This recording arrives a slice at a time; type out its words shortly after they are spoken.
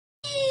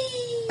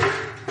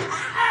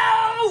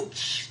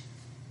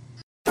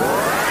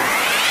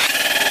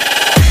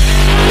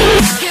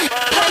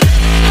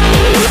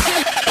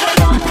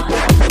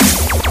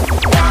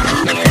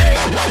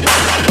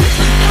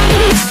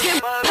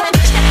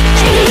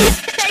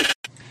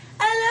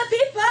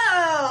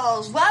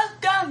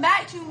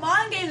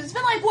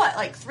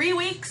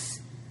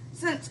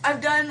since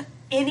I've done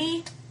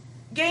any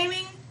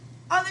gaming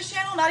on this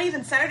channel, not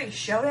even Saturday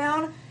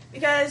Showdown,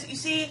 because you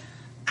see,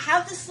 I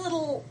have this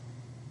little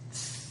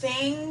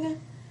thing,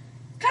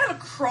 kind of a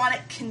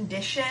chronic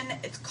condition.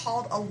 It's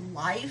called a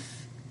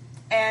life,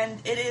 and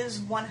it is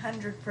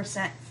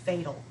 100%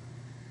 fatal.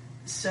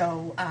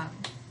 So,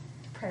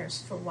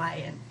 prayers for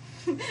WIAN.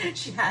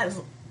 She has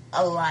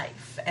a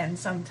life and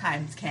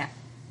sometimes can't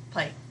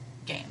play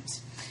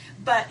games.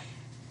 But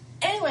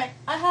anyway,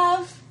 I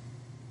have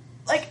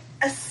like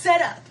a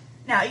setup.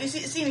 Now, you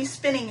see me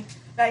spinning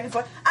back and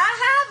forth.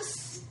 I have a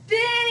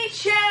spinny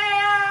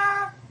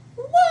chair.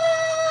 Whoa!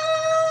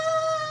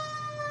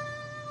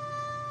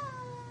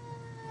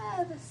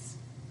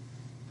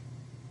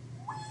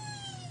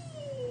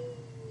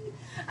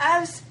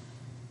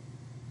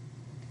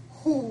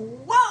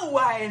 Whoa,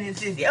 WIAN is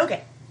dizzy.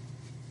 Okay.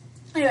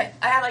 Anyway,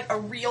 I have like a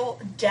real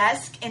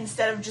desk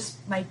instead of just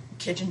my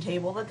kitchen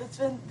table that this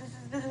has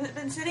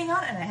been sitting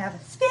on, and I have a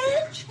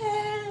spin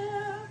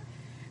chair,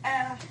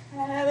 and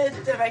I have it.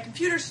 My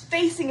computer's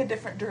facing a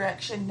different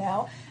direction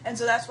now, and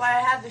so that's why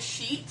I have the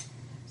sheet,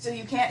 so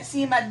you can't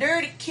see my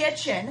dirty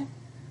kitchen.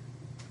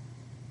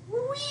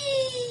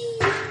 Whee!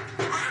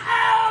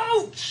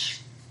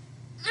 Ouch!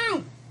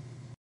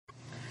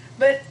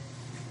 But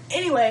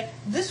anyway,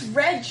 this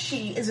red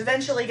sheet is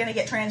eventually going to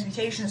get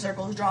transmutation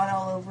circles drawn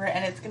all over it,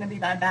 and it's going to be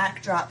my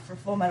backdrop for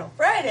Full Metal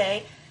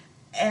Friday,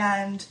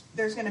 and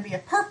there's going to be a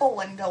purple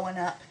one going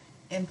up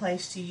in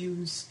place to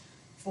use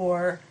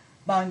for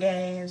Bond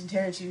Games and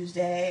Terror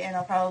Tuesday, and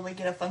I'll probably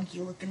get a funky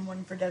looking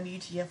one for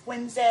WTF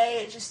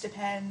Wednesday. It just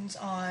depends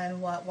on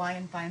what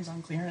WIAN finds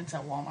on clearance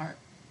at Walmart.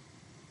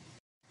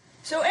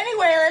 So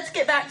anyway, let's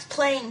get back to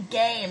playing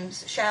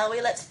games, shall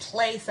we? Let's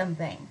play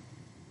something.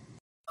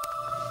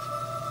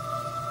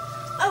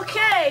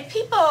 Okay,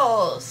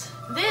 peoples,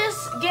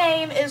 this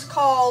game is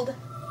called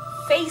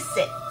Face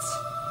It.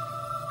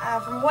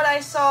 From what I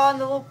saw in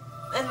the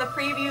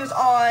previews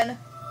on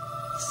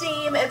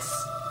Steam, it's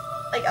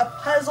like a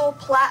puzzle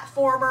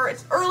platformer.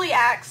 It's early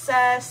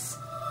access,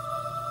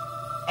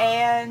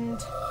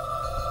 and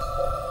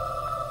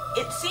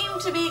it seemed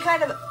to be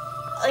kind of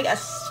like a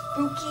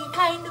spooky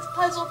kind of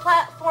puzzle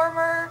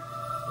platformer.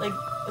 Like,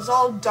 it was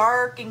all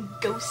dark and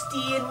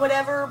ghosty and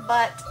whatever,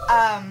 but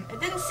it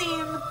didn't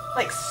seem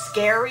like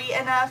scary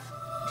enough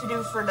to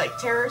do for like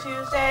Terror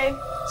Tuesday,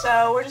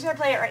 so we're just gonna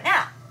play it right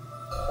now.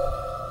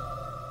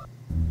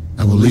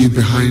 I will leave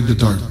behind the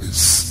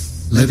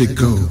darkness, let it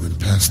go and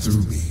pass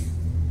through me.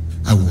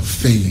 I will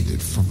fade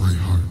it from my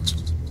heart,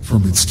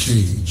 from its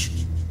cage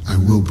I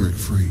will break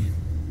free.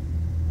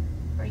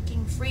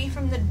 Breaking free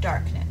from the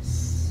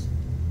darkness.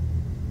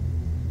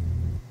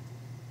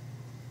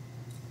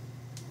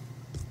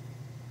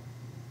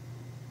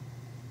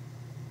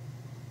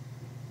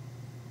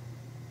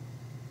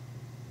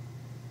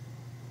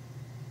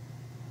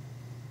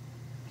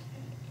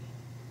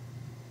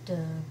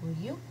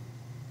 W-A-S-D.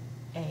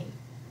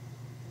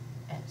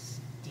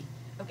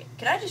 Okay,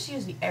 can I just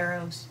use the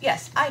arrows?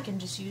 Yes, I can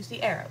just use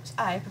the arrows.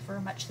 I prefer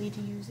muchly to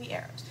use the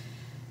arrows.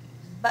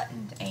 Use the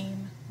button to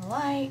aim the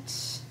light,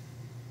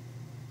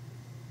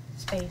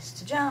 space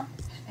to jump,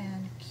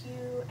 and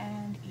Q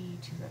and E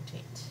to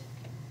rotate.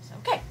 Okay, so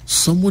okay.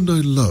 Someone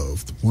I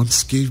loved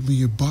once gave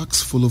me a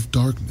box full of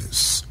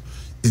darkness.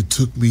 It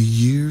took me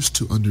years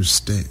to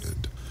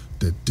understand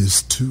that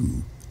this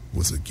too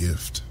was a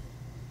gift.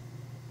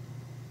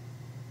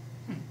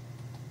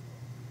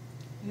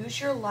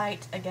 Use your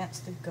light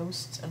against the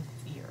ghosts of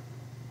fear.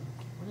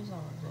 Okay, what is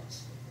all of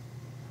this?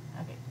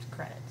 Okay, it's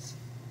credits.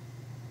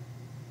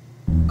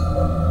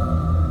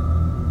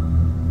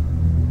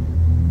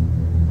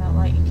 Without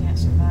light, you can't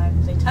survive.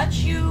 If they touch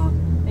you,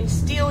 they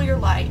steal your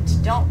light.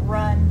 Don't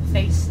run,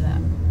 face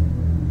them.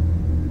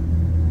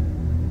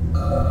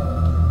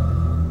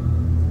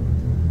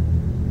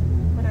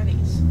 What are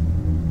these?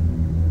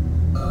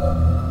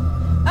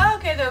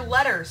 Okay, they're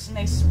letters, and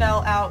they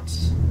spell out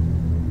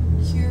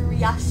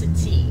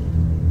curiosity.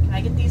 Can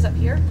I get these up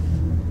here?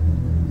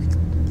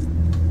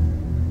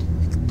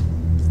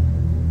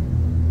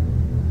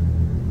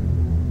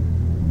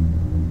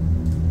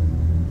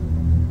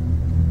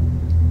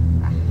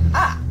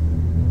 Aha!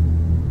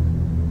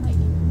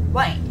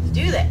 Wait,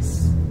 do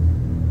this.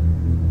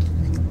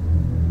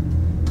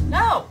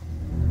 No!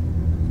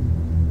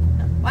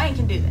 No, Wayne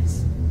can do this.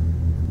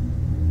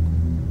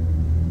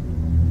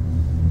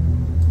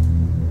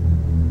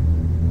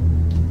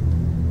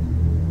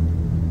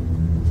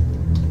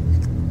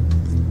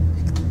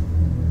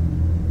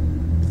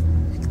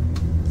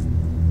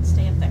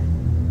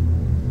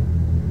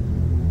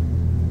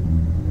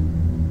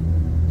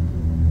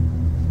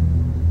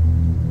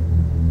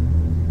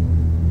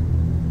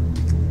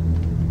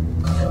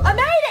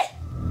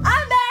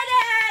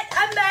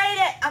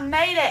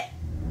 Made it!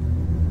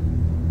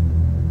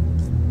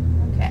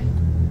 Okay.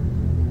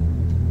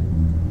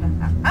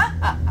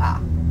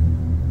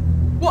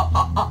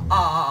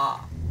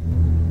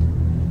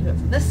 Do it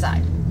from this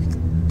side.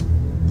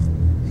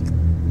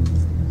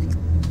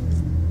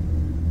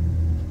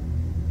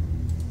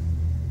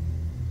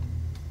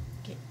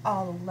 Get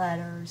all the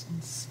letters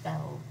and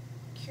spell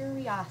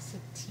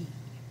curiosity.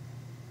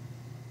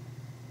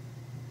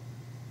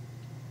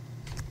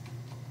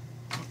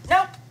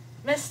 Nope.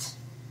 Missed.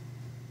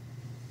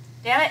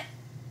 Damn it.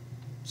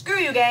 Screw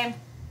you, game.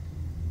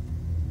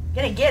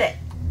 Gonna get it.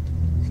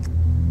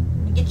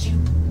 Get you.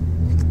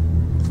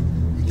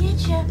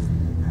 Get ya.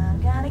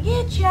 I'm gonna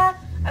get ya.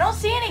 I don't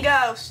see any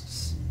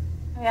ghosts.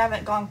 I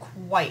haven't gone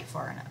quite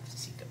far enough to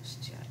see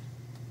ghosts yet.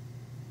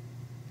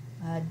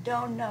 I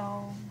don't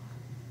know.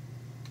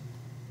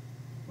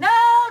 No,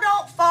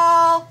 don't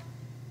fall.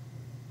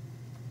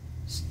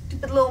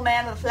 Stupid little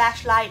man with a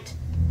flashlight.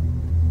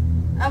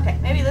 Okay,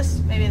 maybe this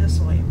will be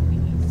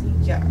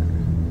easier.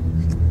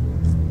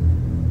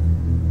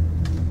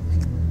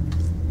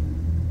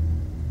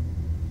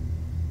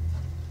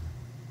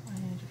 I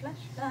need a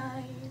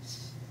flashlight.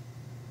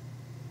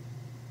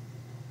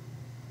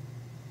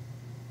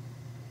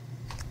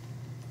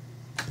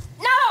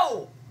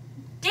 No!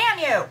 Damn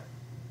you!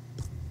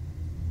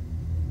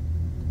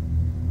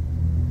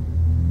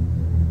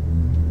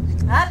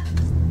 Up.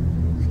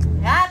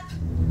 Up.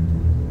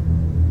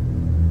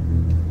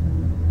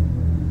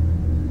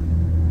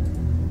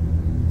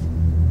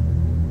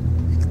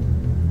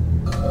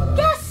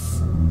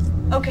 Yes!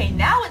 Okay,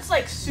 now it's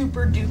like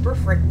super duper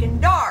freaking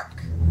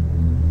dark.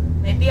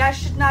 Maybe I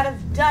should not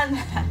have done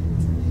that.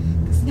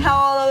 Because now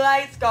all the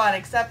light's gone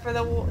except for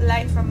the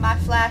light from my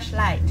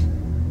flashlight.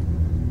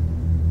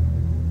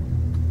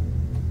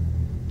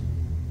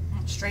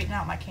 Straighten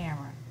out my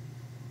camera.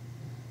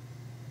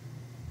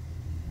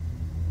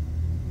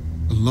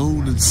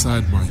 Alone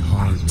inside my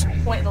heart,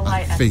 Point the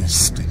light I at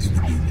faced the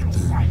enemy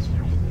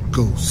within.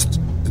 Ghosts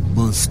and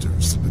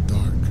monsters in the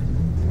dark,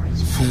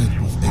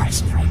 fed with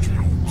aches of my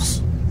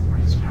dreams.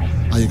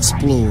 I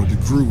explored the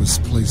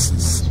gruest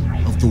places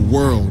of the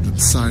world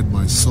inside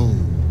my soul,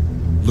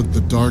 looked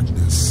the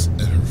darkness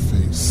at her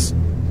face,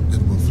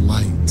 and with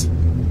light,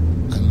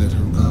 I let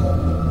her go.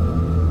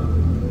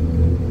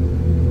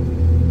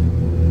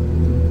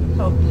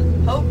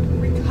 Hope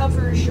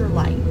recovers your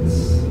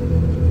lights.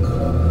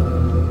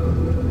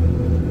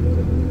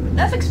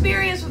 Enough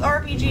experience with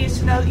RPGs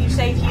to know that you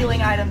save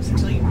healing items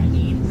until you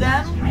need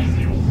them.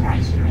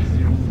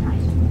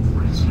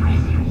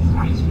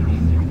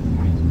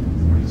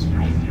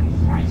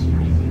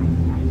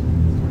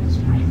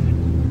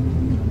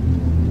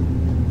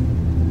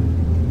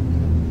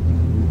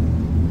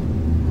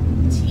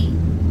 T.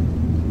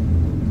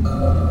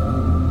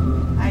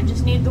 I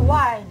just need the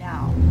Y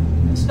now.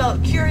 Spell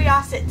it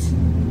curiosity.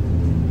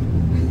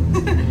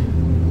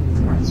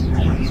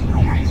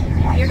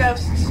 Here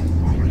ghosts.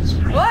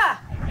 Ah!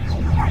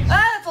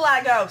 Ah, that's a lot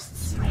of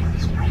ghosts.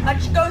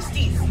 Much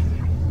ghosties.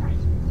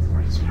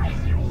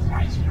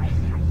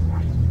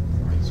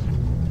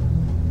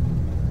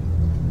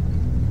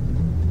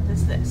 What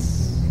is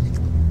this?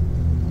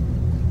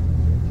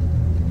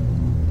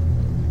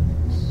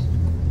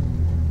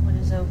 What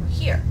is over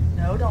here?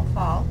 No, don't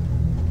fall.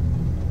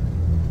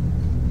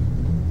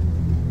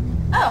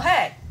 Oh,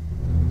 hey!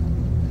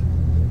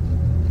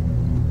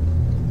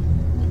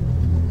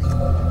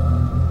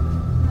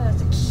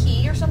 That's a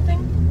key or something?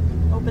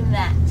 Open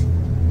that.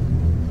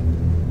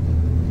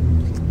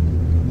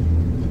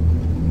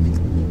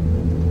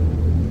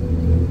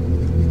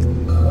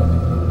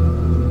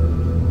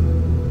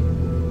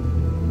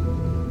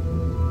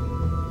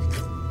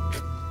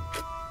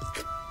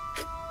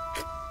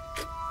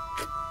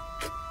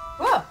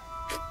 Whoa!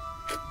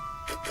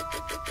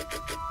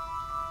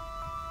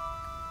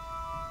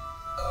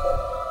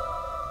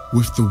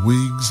 With the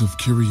wings of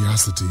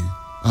curiosity,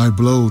 I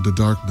blow the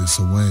darkness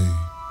away.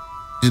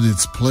 In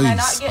its place,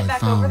 I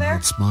found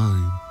what's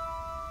mine,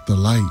 the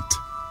light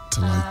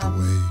to light the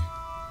way.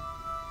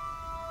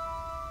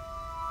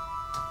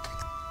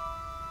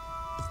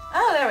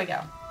 Oh, there we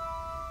go.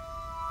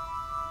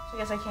 So I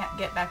guess I can't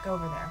get back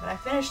over there, but I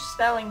finished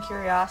spelling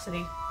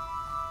curiosity.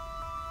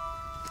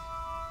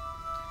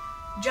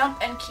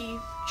 Jump and keep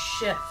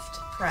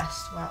shift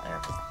pressed while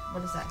airborne.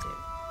 What does that do?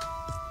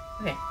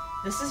 Okay,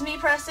 this is me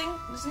pressing,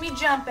 this is me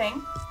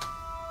jumping.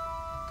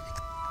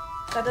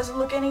 That doesn't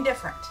look any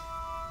different.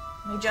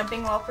 Me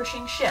jumping while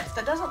pushing shift.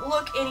 That doesn't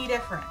look any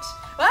different.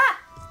 Ah!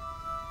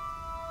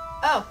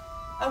 Oh,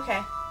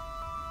 okay.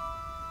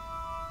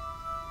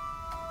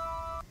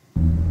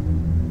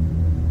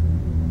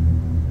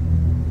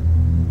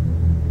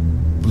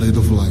 Blade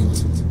of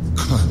light,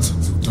 cut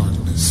the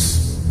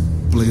darkness.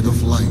 Blade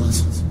of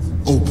light,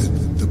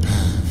 open the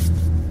path.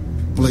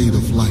 Blade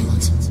of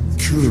light,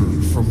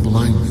 cure from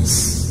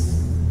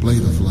blindness.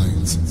 Blade of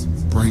light,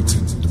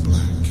 brighten the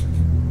black.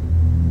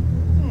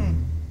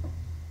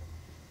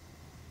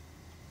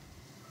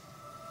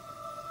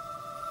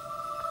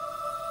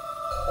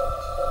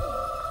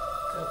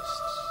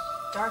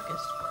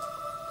 Darkest world.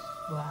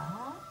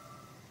 What?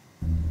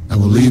 I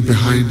will leave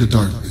behind the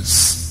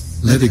darkness.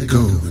 Let it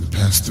go and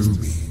pass through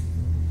me.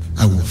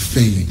 I will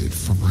fade it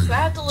from my heart. Do I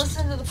have to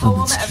listen to the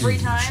poem every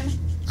time?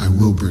 I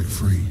will break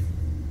free.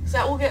 Because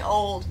that will get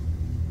old.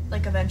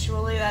 Like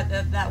eventually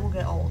that will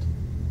get old.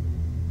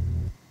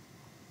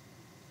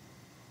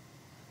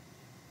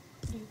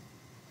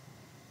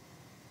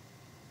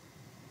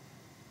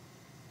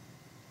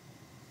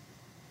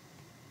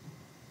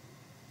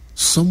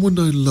 Someone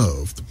I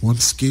loved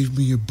once gave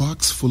me a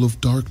box full of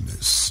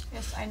darkness.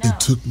 Yes, I know. It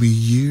took me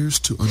years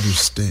to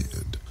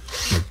understand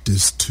that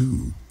this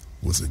too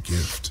was a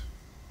gift.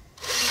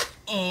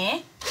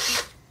 Eh?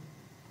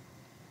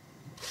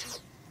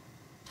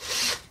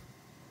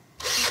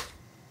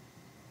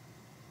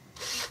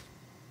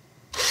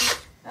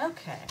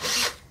 Okay.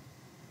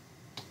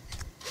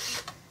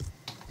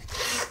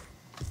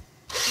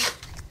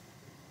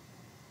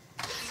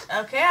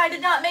 Okay, I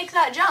did not make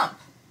that jump.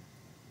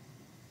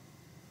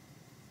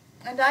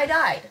 And I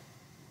died.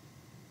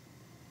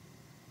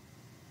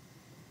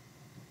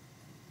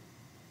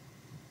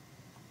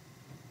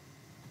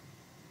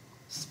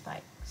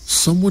 Spikes.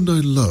 Someone I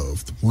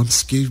loved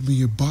once gave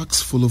me a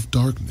box full of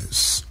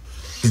darkness.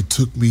 It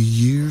took me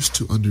years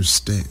to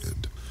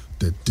understand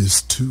that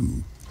this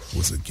too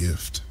was a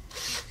gift.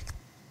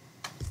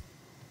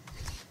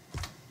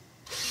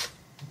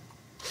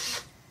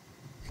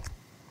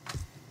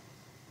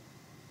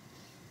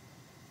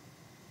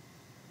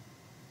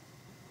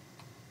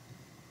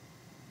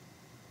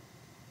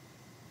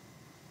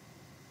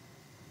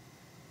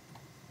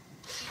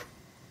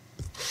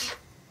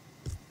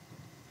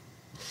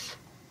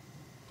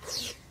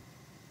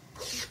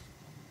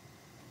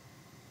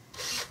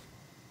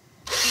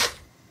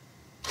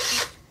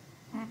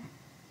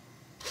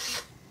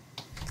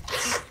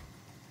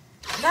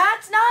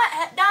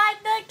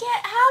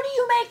 How do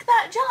you make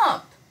that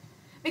jump?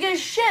 Because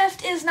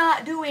shift is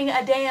not doing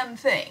a damn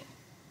thing.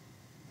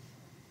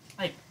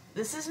 Like,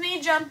 this is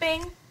me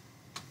jumping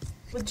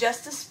with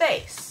just a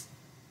space.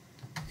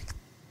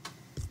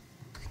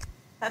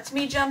 That's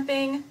me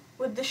jumping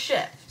with the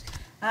shift.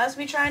 That's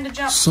me trying to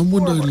jump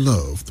Someone forward. I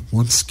loved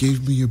once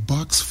gave me a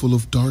box full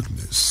of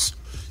darkness.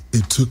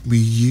 It took me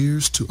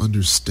years to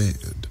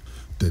understand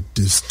that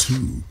this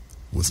too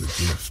was a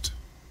gift.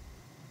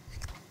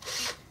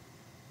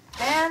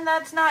 And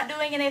that's not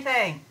doing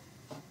anything.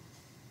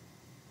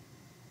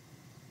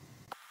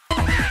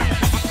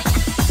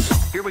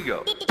 Here we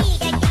go.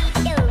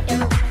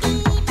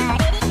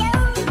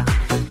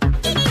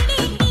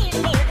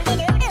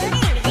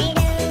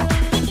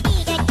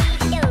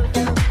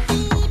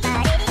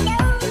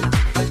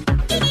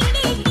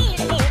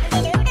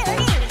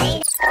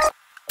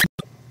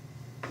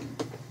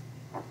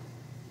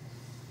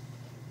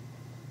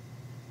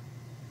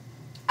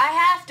 I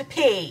have to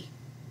pee.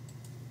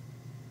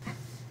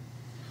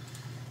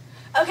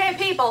 Okay,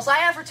 peoples, I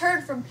have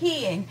returned from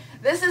peeing.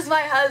 This is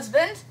my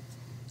husband,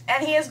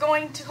 and he is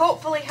going to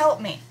hopefully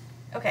help me.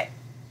 Okay.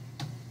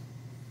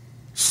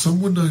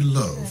 Someone I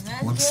loved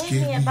once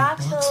gave me a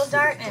box full of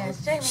darkness.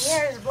 Took me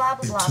years, blah,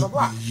 blah, It blah, blah, took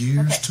blah. me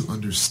years Okay. to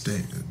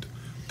understand that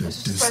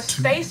Just this press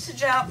too space to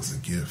jump. was a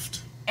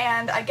gift.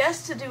 And I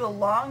guess to do a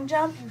long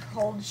jump, you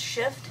hold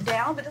shift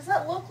down, but does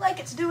that look like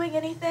it's doing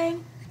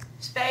anything?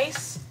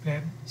 Space,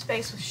 Babe,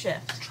 space with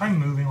shift. try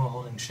moving while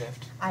holding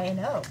shift. I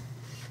know.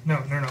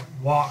 No.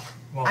 Walk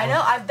while I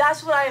know.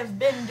 That's what I have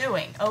been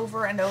doing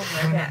over and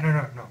over No, again.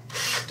 no.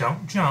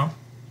 Don't jump.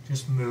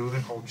 Just move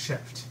and hold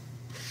shift.